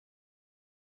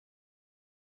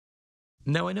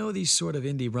Now, I know these sort of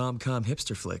indie rom-com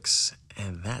hipster flicks,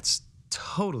 and that's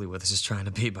totally what this is trying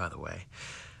to be, by the way.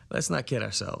 Let's not kid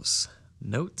ourselves.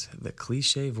 Note the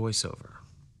cliche voiceover.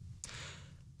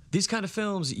 These kind of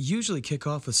films usually kick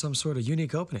off with some sort of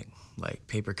unique opening, like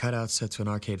paper cutouts set to an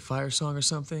Arcade Fire song or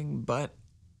something, but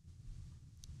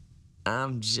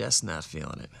I'm just not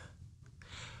feeling it.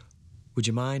 Would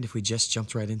you mind if we just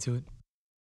jumped right into it?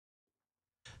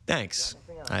 Thanks.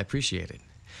 I appreciate it.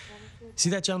 See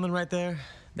that gentleman right there?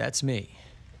 That's me,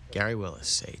 Gary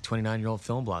Willis, a 29-year-old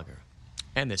film blogger.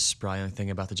 And this spry young thing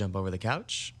about to jump over the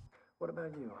couch? What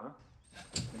about you, huh?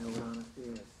 You know what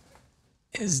honesty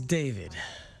is David,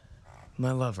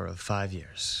 my lover of 5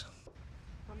 years.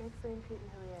 What makes Liam Peyton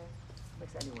who he is?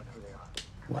 Makes anyone who they are.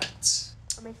 What?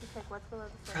 What makes you think what's below the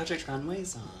surface? Project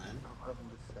Runway's on. I'll have them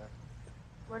to say.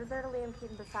 What is there to Liam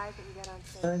Peyton besides what you get on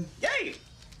stage? Yay!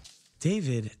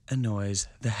 David annoys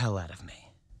the hell out of me.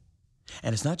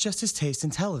 And it's not just his taste in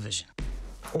television.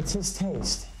 It's his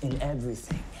taste in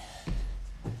everything.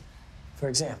 For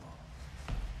example,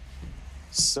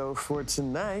 so for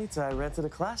tonight, I rented a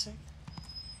classic.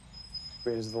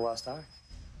 Raiders of the Lost Ark.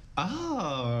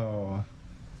 Oh.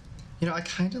 You know, I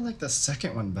kind of like the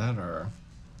second one better.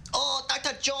 Oh,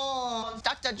 Dr. Jones!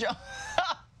 Dr.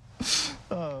 Jones!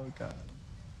 Oh, God.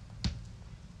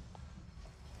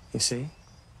 You see?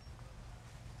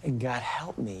 And God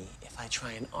help me if I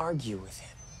try and argue with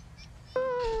him.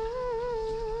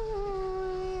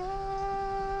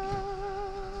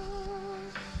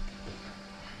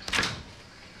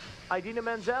 Idina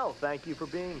Menzel, thank you for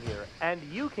being here. And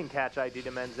you can catch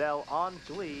Idina Menzel on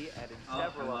Glee and in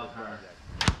several other projects.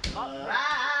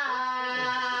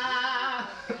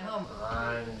 Come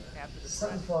on.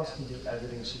 Sutton Foss can do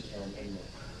everything she can in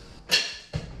there.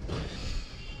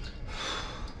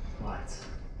 What?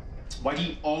 Why do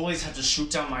you always have to shoot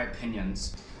down my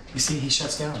opinions? You see, he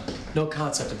shuts down. No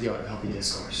concept of the art of healthy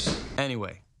discourse.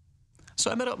 Anyway, so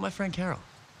I met up with my friend Gerrald.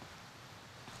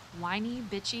 Whiny,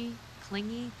 bitchy,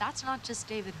 clingy, that's not just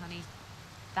David, honey.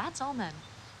 That's all men.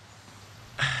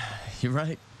 You're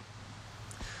right.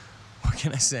 What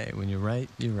can I say? When you're right,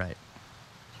 you're right.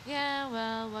 Yeah,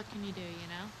 well, what can you do, you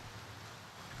know?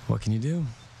 What can you do?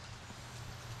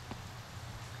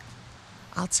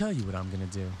 I'll tell you what I'm gonna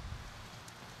do.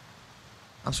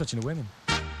 I'm switching to women.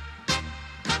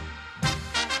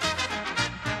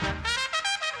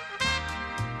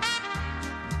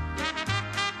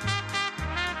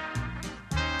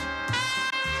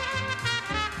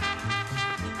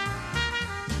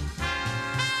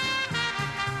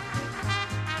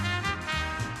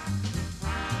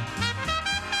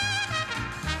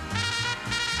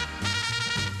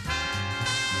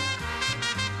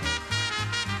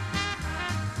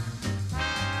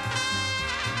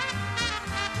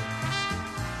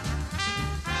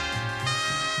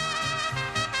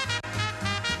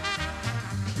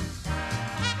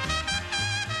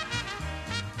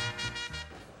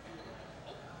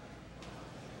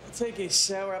 Take a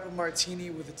sour apple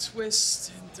martini with a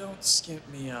twist, and don't skimp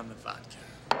me on the vodka.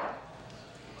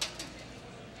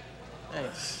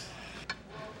 Thanks.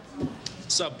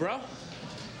 What's up, bro?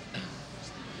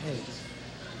 Hey.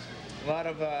 A lot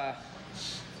of,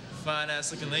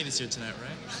 fine-ass looking ladies here tonight,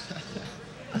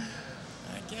 right?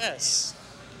 I guess.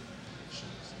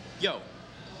 Yo.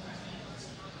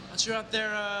 Aren't you out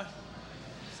there,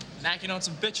 knocking on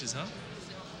some bitches, huh?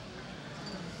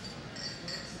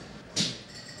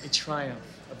 A triumph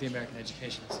of the American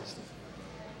education system.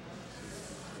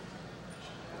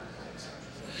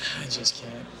 I just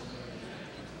can't.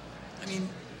 I mean,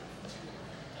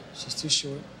 she's too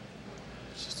short.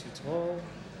 She's too tall.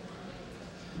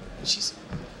 And she's...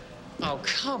 Oh,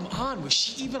 come on. Was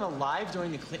she even alive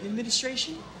during the Clinton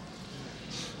administration?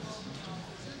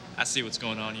 I see what's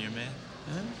going on here, man.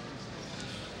 Huh?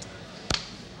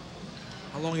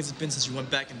 How long has it been since you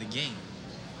went back in the game?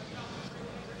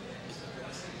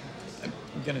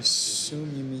 I'm gonna assume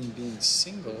you mean being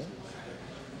single.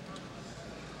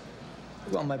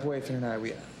 Well, my boyfriend and I,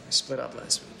 we split up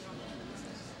last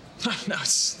week. No,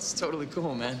 it's totally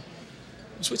cool, man.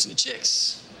 I'm switching to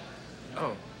chicks.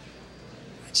 Oh.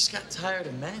 I just got tired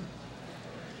of men.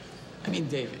 I mean,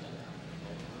 David,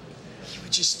 he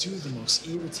would just do the most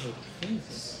irritating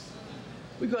things.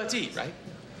 We go out to eat, right?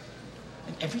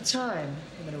 And every time,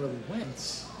 no matter where we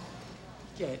went,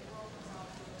 we'd get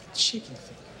chicken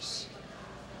fingers.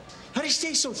 How do you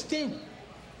stay so thin?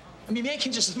 I mean, man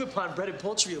can just live upon bread and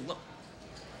poultry alone.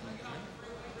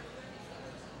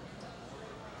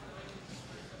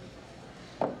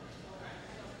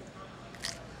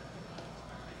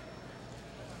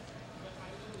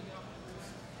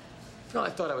 No, I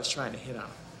thought I was trying to hit on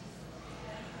him.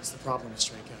 That's the problem with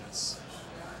straight guys.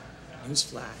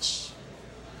 Newsflash,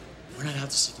 we're not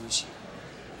out to seduce you.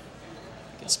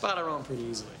 We can spot our own pretty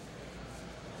easily.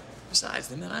 Besides,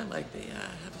 the men I like, they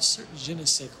have a certain je ne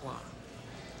sais quoi.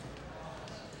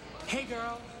 Hey,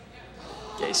 girl.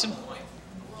 Jason?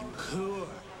 You whore.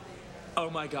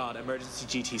 Oh my God, emergency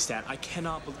GT stat. I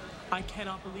cannot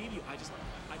believe you. I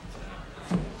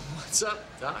can't. What's up,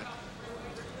 Doc?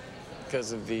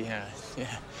 Because of the,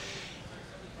 yeah.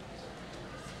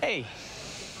 Hey.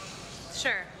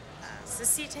 Sure. Is this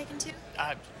seat taken too?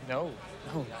 No,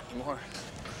 not anymore.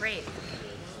 Great.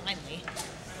 Finally.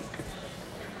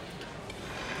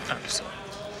 I'm sorry.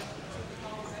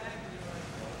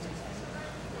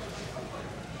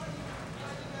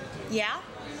 Yeah?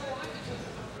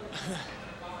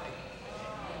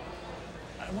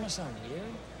 I don't want to sound weird,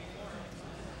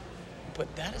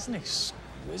 but that is an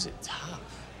exquisite top.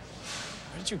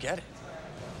 Where did you get it?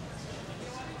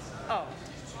 Oh.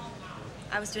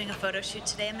 I was doing a photo shoot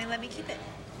today and they let me keep it.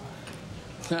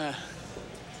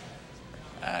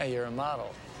 You're a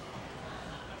model.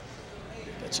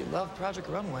 Bet you love Project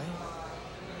Runway.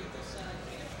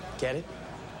 Get it?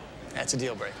 That's a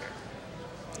deal breaker.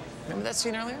 Remember that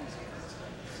scene earlier?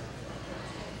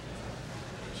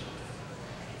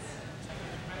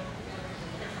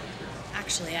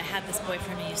 Actually, I had this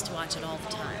boyfriend who used to watch it all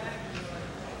the time.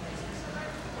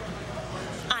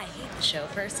 I hate the show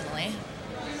personally.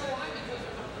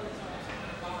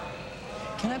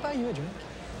 Can I buy you a drink?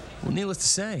 Well, needless to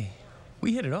say,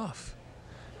 we hit it off.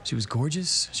 She was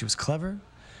gorgeous, she was clever,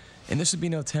 and this would be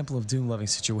no Temple of Doom-loving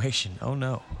situation. Oh,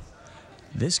 no.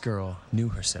 This girl knew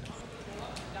her cinema.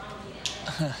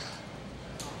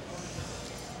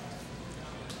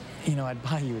 You know, I'd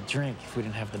buy you a drink if we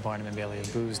didn't have the Barnum and Bailey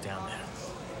of booze down there.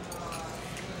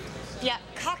 Yeah,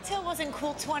 cocktail wasn't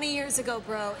cool 20 years ago,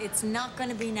 bro. It's not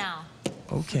gonna be now.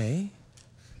 Okay.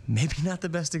 Maybe not the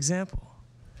best example,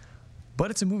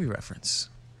 but it's a movie reference.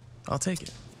 I'll take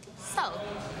it. So,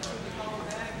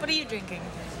 what are you drinking?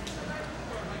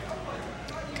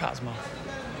 Cosmo.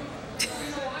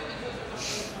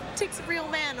 Takes a real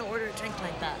man to order a drink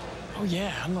like that. Oh,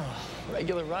 yeah, I'm a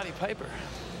regular Roddy Piper.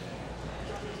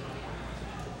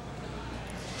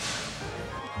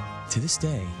 To this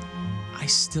day, I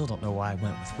still don't know why I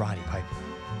went with Roddy Piper.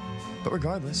 But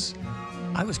regardless,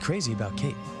 I was crazy about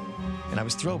Kate, and I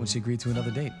was thrilled when she agreed to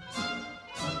another date.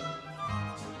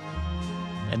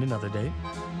 And another date.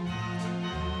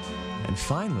 And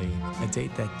finally, a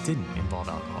date that didn't involve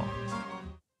alcohol.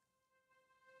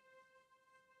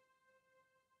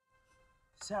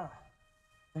 Sarah,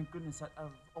 thank goodness that out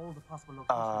of all the possible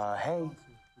locations Hey.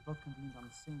 we both convened on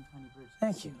the same tiny bridge.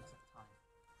 Thank you.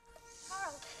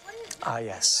 Charles, what are you doing?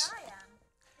 Yes. Where I am.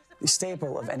 There's a The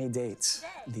staple of any date,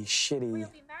 the We'll shitty be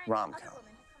married to rom-com. another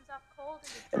woman who comes off cold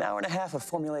and An hour and a half of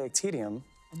formulaic tedium,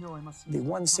 I know I must seem the so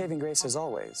one common, saving grace is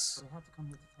always but I had to come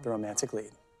here to tell the you romantic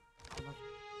lead. I love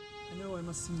you. I know I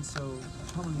must seem so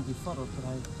commonly befuddled, but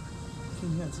I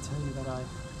came here to tell you that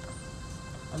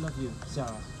I love you,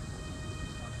 Sarah.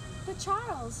 But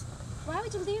Charles, why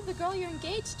would you leave the girl you're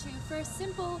engaged to for a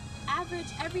simple, average,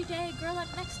 everyday girl up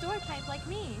next door type like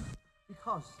me?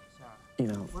 Because, Sarah, You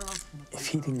know, where else can I if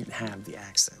he didn't have the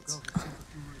accents.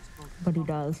 But he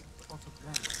does. also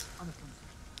bland,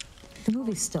 unoffensive, The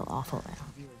movie's still awful,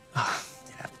 though.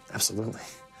 Yeah, absolutely.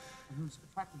 and whose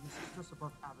attractiveness is just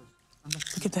above average.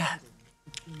 Unless Look at that.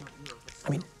 between of Europe, but I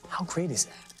mean, how great is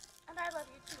that? And I love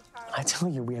you too, Charles. I tell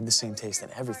you, we have the same taste in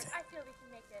everything. I feel we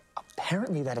can make it.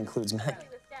 Apparently, that includes men. We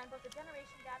withstand both the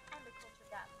generation gap and the culture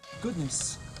gap.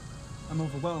 goodness, I'm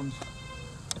overwhelmed.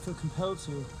 I feel compelled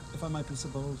to, if I might be so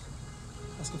bold,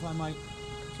 ask if I might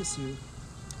kiss you.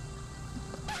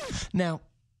 Now,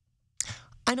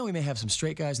 I know we may have some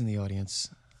straight guys in the audience,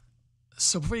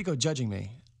 so before you go judging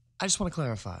me, I just want to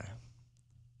clarify.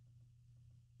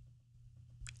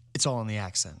 It's all in the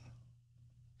accent.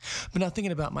 But now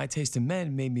thinking about my taste in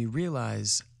men made me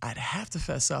realize I'd have to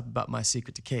fess up about my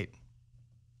secret to Kate.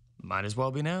 Might as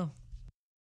well be now.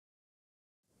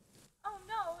 Oh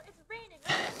no, it's raining.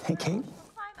 Hey, Kate?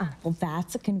 Oh, well,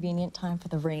 that's a convenient time for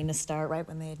the rain to start right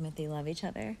when they admit they love each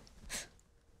other.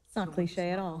 It's not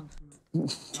cliche at all.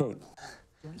 Kate,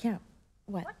 Yeah,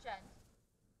 what? What, Jen?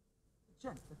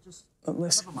 Jen, but just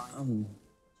listen, Charles,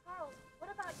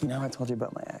 what about you know how I told you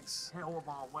about my ex? hell of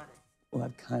our wedding. Well,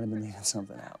 I've kind of been leaving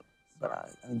something out. But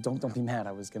I mean, don't be mad,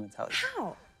 I was gonna tell you.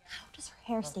 How? How does her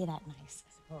hair stay that nice?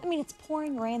 I mean, it's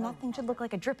pouring rain. That thing should look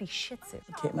like a drippy shih tzu.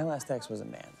 Kate, my last ex was a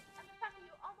man. And the fact that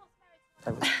you almost married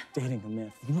I was dating a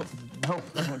myth.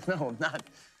 No,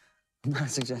 I'm not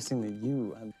suggesting that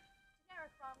you. generic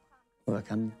rom-com.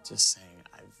 Look, I'm just saying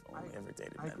I've only ever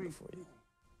dated men before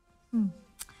you.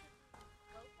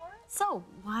 So,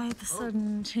 why the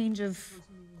sudden change of,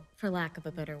 for lack of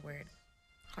a better word,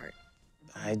 heart?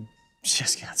 I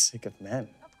just got sick of men.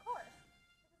 Of course.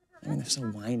 I mean, they're so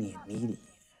whiny and needy.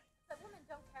 But women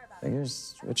don't care about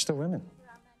Figures switch to women.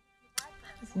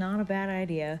 It's not a bad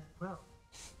idea.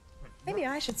 Maybe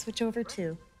I should switch over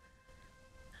too.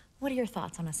 What are your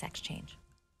thoughts on a sex change?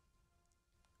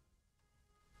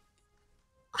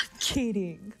 I'm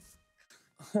kidding.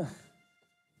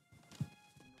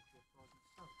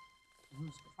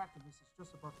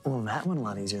 Well, that went a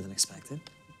lot easier than expected.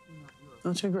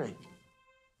 Don't you agree?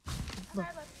 Look,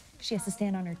 she has to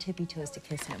stand on her tippy toes to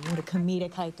kiss him. What a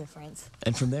comedic height difference.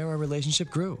 And from there, our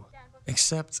relationship grew.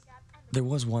 Except there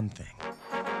was one thing.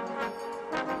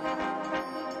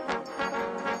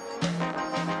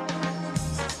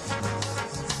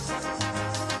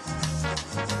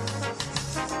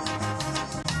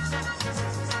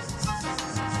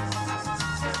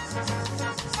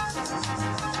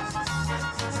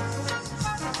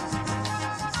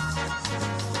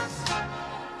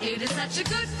 It is such a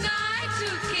good night to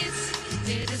kiss.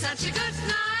 It is such a good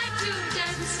night to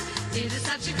dance. It is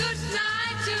such a good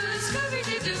night to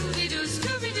Scooby-Doo-Doo-Doo,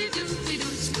 Scooby-Doo-Doo-Doo,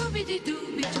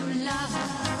 Scooby-Doo-Doo-Doo love.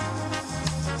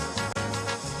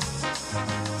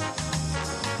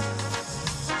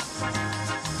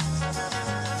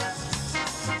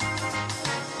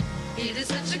 It is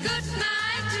such a good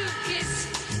night to kiss.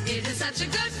 It is such a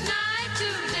good night to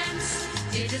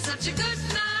dance. It is such a good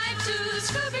night to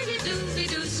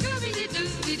Scooby-Doo-Doo-Doo,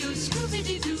 Scooby-Doo-Doo-Doo,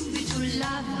 Scooby-Doo-Doo-Doo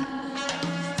love.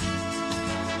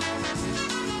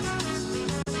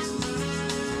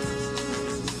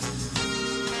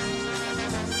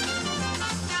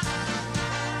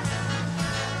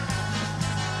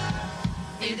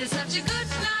 It is such a good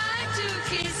night to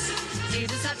kiss.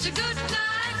 It is such a good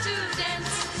night to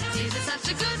dance. It is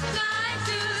such a good night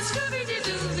to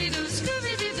Scooby-Doo-Doo-Doo,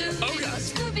 Scooby-Doo-Doo-Doo,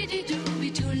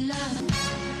 Scooby-Doo-Doo love.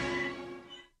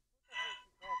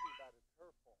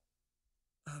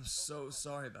 I'm so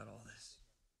sorry about all this.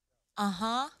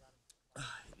 Uh-huh.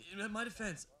 In my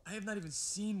defense, I have not even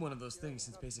seen one of those things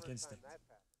since Basic Instinct.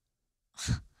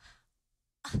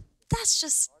 That's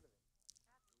just...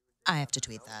 I have to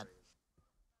tweet that.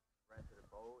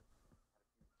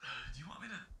 Do you want me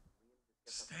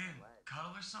to stay and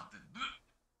cuddle or something?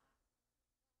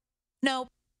 Nope.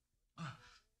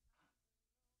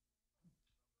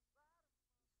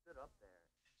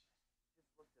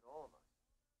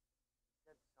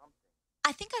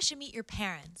 I think I should meet your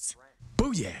parents.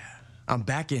 Booyah! I'm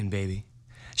back in, baby.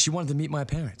 She wanted to meet my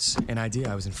parents, an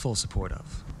idea I was in full support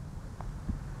of.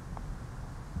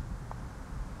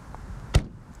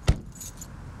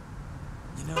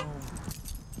 You know,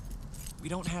 we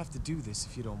don't have to do this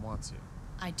if you don't want to.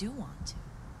 I do want to.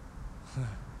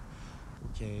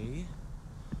 Okay.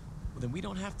 Well, then we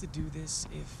don't have to do this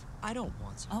if I don't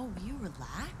want to. Oh, you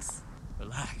relax?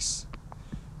 Relax.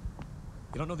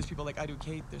 You don't know these people like I do,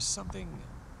 Kate. There's something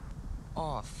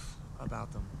off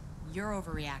about them. You're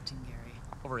overreacting, Gary.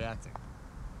 Overreacting.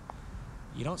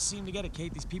 You don't seem to get it,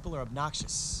 Kate. These people are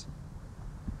obnoxious.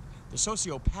 They're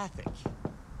sociopathic.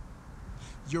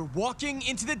 You're walking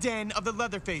into the den of the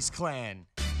Leatherface clan.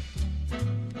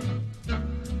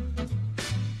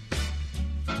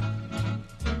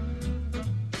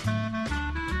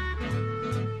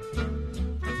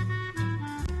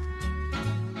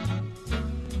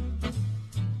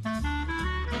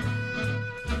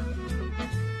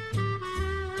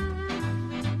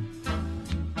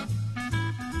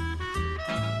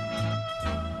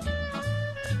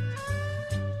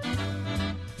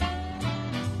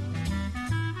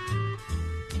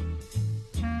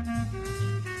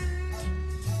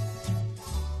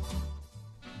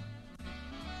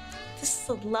 This is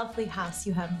a lovely house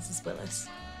you have, Mrs. Willis.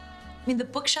 I mean, the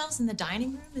bookshelves in the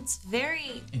dining room, it's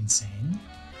very... Insane.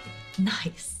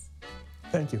 nice.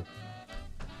 Thank you.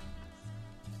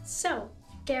 So,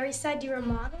 Gary said you're a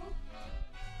model?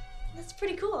 That's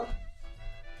pretty cool.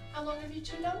 How long have you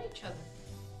two known each other?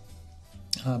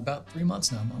 About 3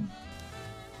 months now, Mom.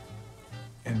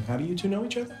 And how do you two know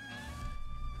each other?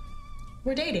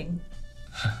 We're dating.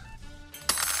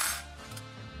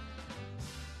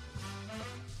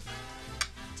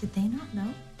 Did they not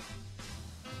know?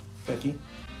 Becky,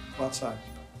 go outside.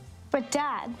 But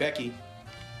Dad... Becky,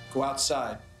 go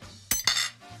outside.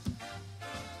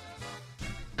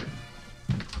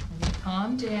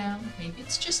 Calm down. Maybe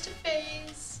it's just a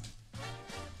phase.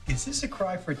 Is this a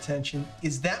cry for attention?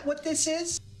 Is that what this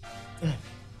is? Dad,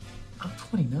 I'm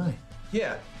 29.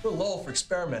 Yeah, a little old for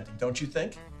experimenting, don't you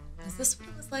think? Is this what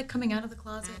it was like coming out of the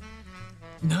closet?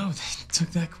 No, they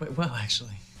took that quite well,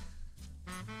 actually.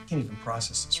 I can't even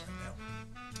process this right now.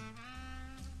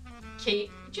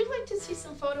 Kate, would you like to see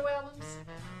some photo albums?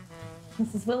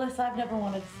 Mrs. Willis, I've never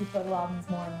wanted to see photo albums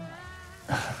more in my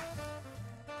life.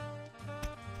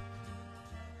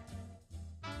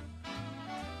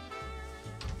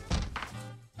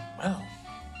 Well,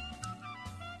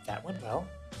 that went well.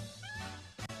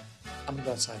 I'm gonna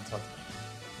go outside and talk to them.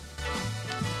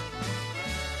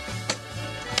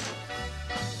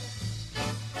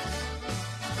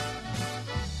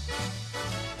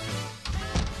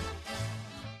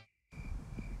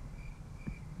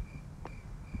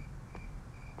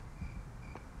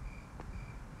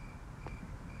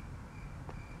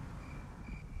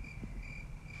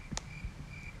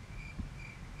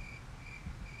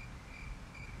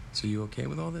 So you okay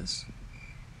with all this?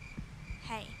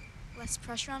 Hey, less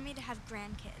pressure on me to have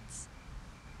grandkids.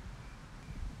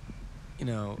 You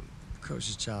know,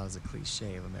 precocious child is a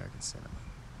cliche of American cinema.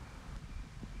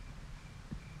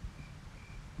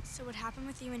 So what happened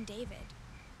with you and David?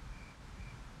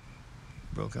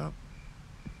 Broke up?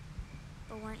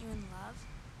 But weren't you in love?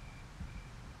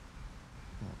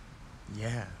 Well,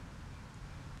 yeah.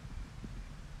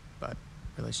 But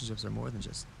relationships are more than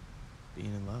just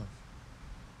being in love.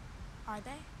 Are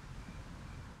they?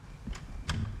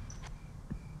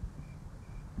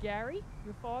 Gary,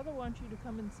 your father wants you to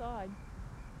come inside.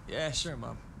 Yeah, sure,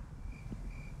 Mom.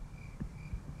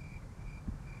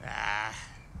 Ah.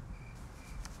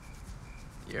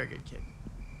 You're a good kid.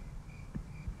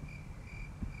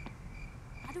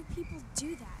 Why do people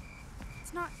do that?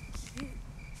 It's not cute.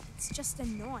 It's just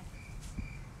annoying.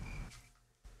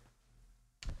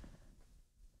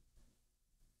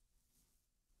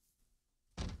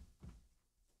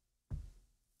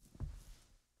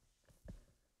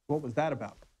 What was that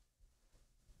about?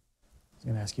 I was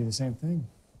gonna ask you the same thing.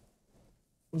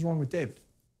 What's wrong with David?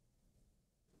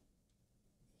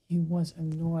 He was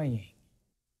annoying.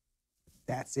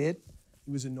 That's it?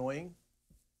 He was annoying?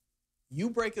 You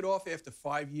break it off after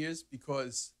 5 years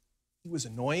because he was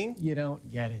annoying? You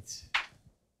don't get it.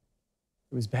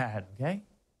 It was bad, okay?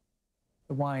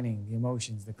 The whining, the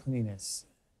emotions, the clinginess.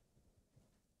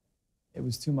 It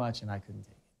was too much and I couldn't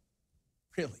take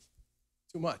it. Really?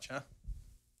 Too much, huh?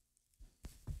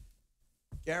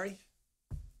 Gary,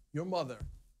 your mother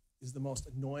is the most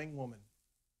annoying woman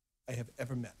I have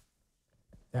ever met.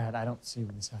 Dad, I don't see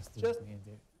what this has to do with me and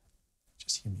David.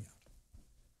 Just hear me out.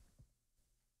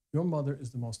 Your mother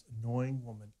is the most annoying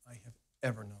woman I have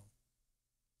ever known.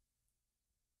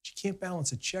 She can't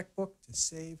balance a checkbook to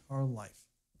save her life.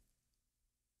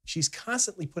 She's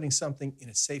constantly putting something in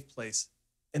a safe place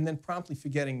and then promptly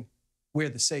forgetting where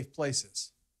the safe place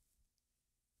is.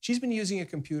 She's been using a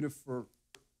computer for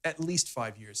at least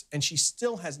 5 years, and she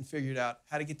still hasn't figured out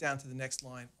how to get down to the next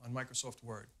line on Microsoft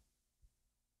Word.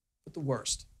 But the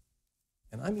worst,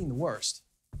 and I mean the worst,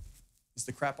 is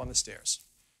the crap on the stairs.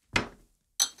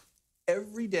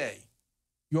 Every day,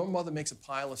 your mother makes a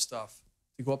pile of stuff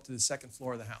to go up to the second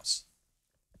floor of the house.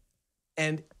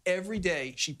 And every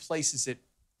day, she places it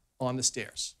on the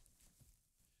stairs.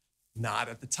 Not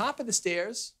at the top of the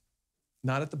stairs,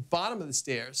 not at the bottom of the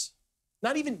stairs,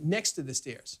 not even next to the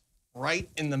stairs. Right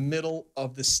in the middle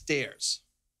of the stairs.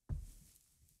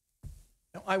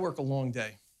 Now, I work a long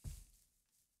day.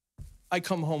 I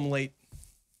come home late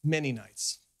many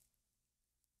nights.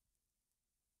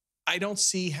 I don't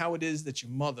see how it is that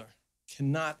your mother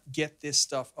cannot get this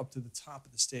stuff up to the top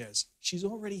of the stairs. She's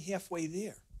already halfway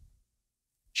there.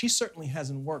 She certainly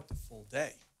hasn't worked a full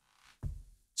day.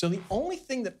 So the only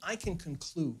thing that I can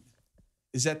conclude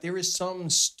is that there is some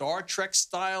Star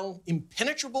Trek-style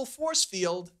impenetrable force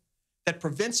field that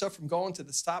prevents her from going to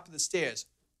the top of the stairs,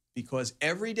 because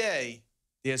every day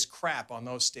there's crap on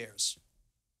those stairs.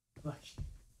 Look,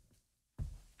 if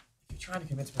you're trying to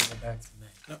convince me to go back to the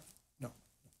man. No.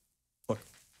 Look,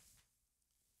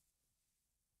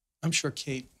 I'm sure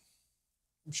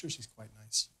she's quite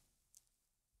nice.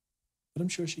 But I'm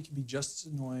sure she can be just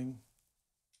as annoying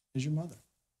as your mother,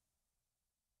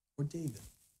 or David,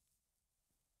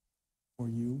 or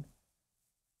you,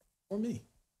 or me.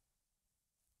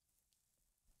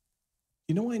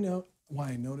 You know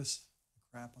why I notice the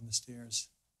crap on the stairs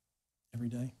every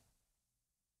day?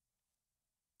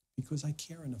 Because I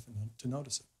care enough to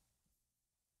notice it.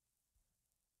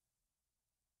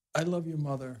 I love your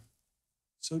mother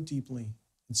so deeply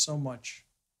and so much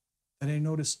that I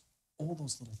notice all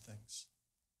those little things.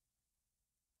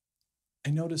 I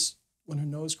notice when her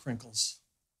nose crinkles,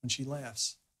 when she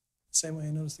laughs, the same way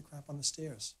I notice the crap on the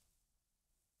stairs.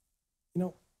 You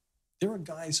know, there are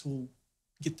guys who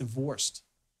get divorced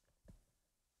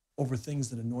over things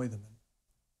that annoy them. And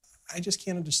I just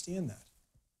can't understand that.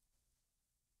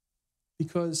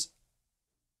 Because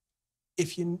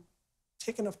if you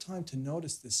take enough time to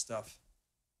notice this stuff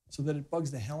so that it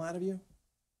bugs the hell out of you,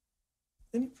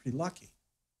 then you're pretty lucky.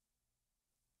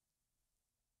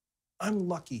 I'm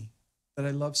lucky that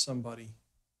I love somebody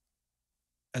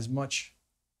as much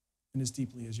and as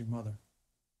deeply as your mother.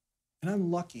 And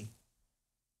I'm lucky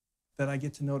that I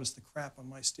get to notice the crap on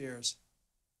my stairs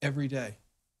every day.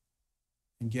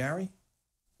 And Gary,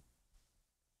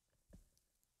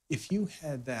 if you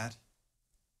had that,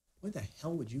 why the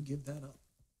hell would you give that up?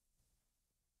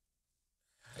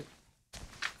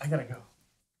 I gotta go.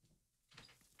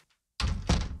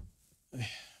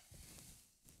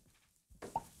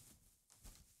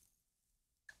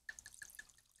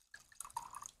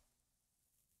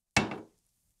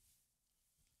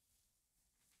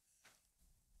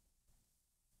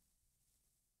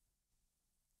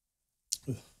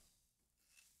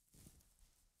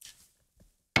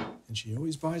 And she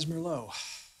always buys Merlot.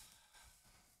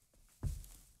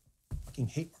 Fucking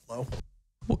hate Merlot.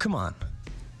 Well, come on.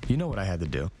 You know what I had to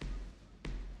do.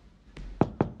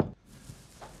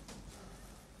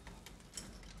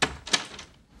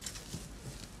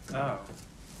 Oh.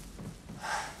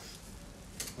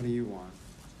 What do you want?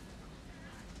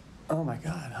 Oh my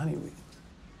God, honey,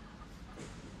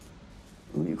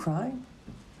 were you crying?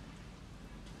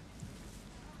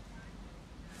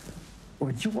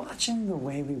 Were you watching The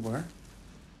Way We Were?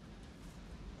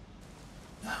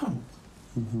 No.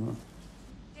 Mm-hmm.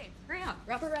 Hey, hurry up.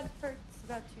 Robert Redford's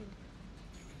about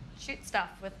to shoot stuff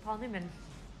with Paul Newman.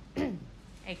 Hey,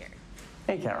 Gary.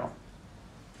 Hey, Carol.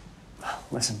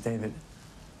 Listen, David,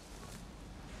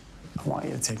 I want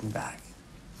you to take me back.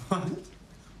 What?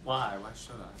 Why? Why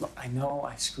should I? Look, I know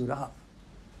I screwed up,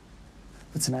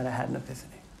 but tonight I had an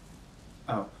epiphany.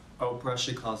 Oh, Oprah,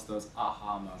 she calls those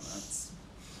aha moments.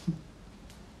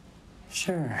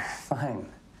 Sure, fine.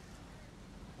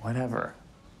 Whatever.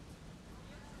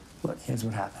 Look, here's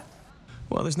what happened.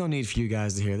 Well, there's no need for you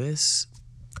guys to hear this.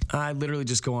 I literally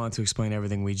just go on to explain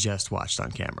everything we just watched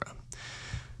on camera.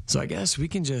 So I guess we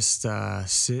can just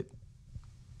sit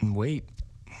and wait.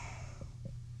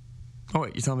 Oh,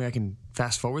 wait, you telling me I can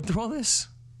fast forward through all this?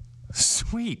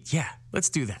 Sweet, yeah, let's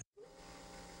do that.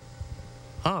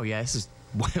 Oh, yeah, this is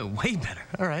way better.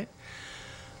 All right.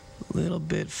 A little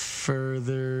bit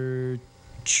further.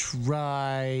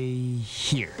 Try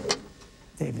here.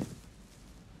 David,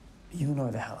 you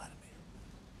annoy the hell out of me.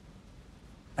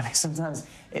 I mean, sometimes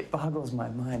it boggles my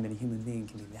mind that a human being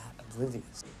can be that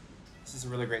oblivious. This is a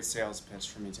really great sales pitch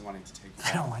for me to wanting to take you.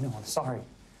 I know, I'm sorry.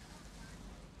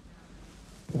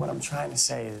 What I'm trying to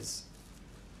say is,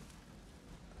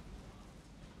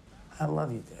 I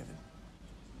love you, David.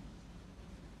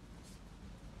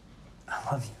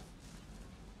 I love you.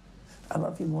 I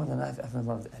love you more than I've ever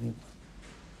loved anyone.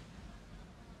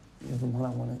 You're the one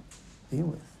I want to be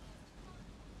with.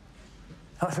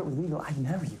 Now, if it were legal, I'd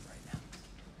marry you right now.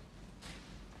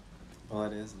 Well,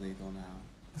 it is legal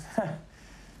now.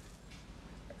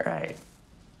 Right.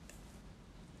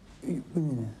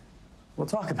 We'll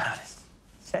talk about it,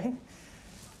 okay?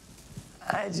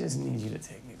 I just need you to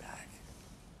take me back.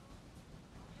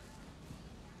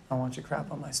 I want your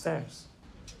crap on my stairs.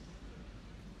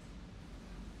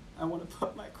 I want to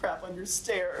put my crap on your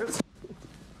stairs.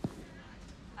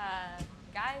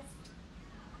 Guys?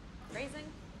 Phrasing?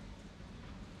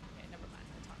 Okay, never mind.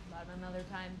 We'll talk about it another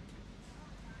time.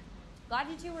 Glad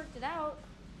you two worked it out.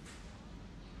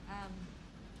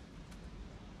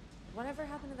 Whatever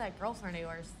happened to that girlfriend of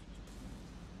yours?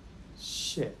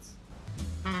 Shit.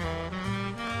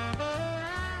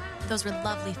 Those were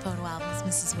lovely photo albums,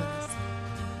 Mrs. Willis.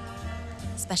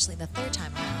 Especially the third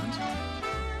time around.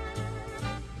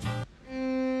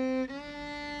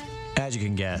 As you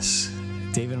can guess,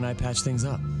 David and I patched things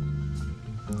up.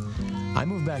 I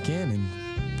moved back in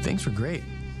and things were great.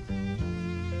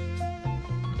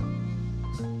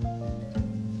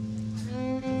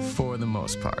 For the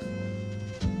most part.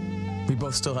 We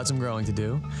both still had some growing to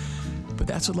do, but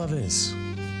that's what love is,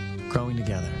 growing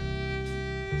together.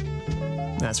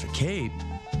 As for Kate,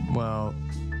 well,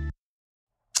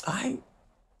 I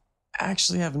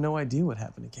actually have no idea what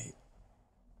happened to Kate.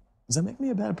 Does that make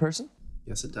me a bad person?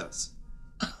 Yes, it does.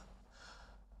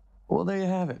 Well, there you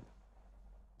have it.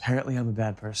 Apparently, I'm a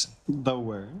bad person. The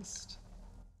worst.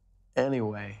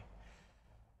 Anyway,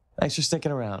 thanks for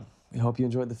sticking around. We hope you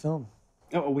enjoyed the film.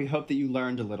 Oh, we hope that you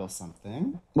learned a little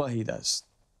something. Well, he does.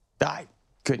 I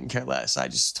couldn't care less. I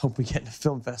just hope we get into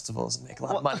film festivals and make a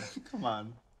lot of money. Come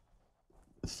on.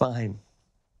 Fine.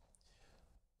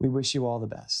 We wish you all the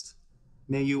best.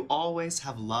 May you always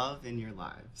have love in your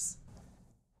lives.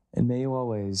 And may you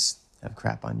always have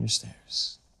crap on your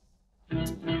stairs.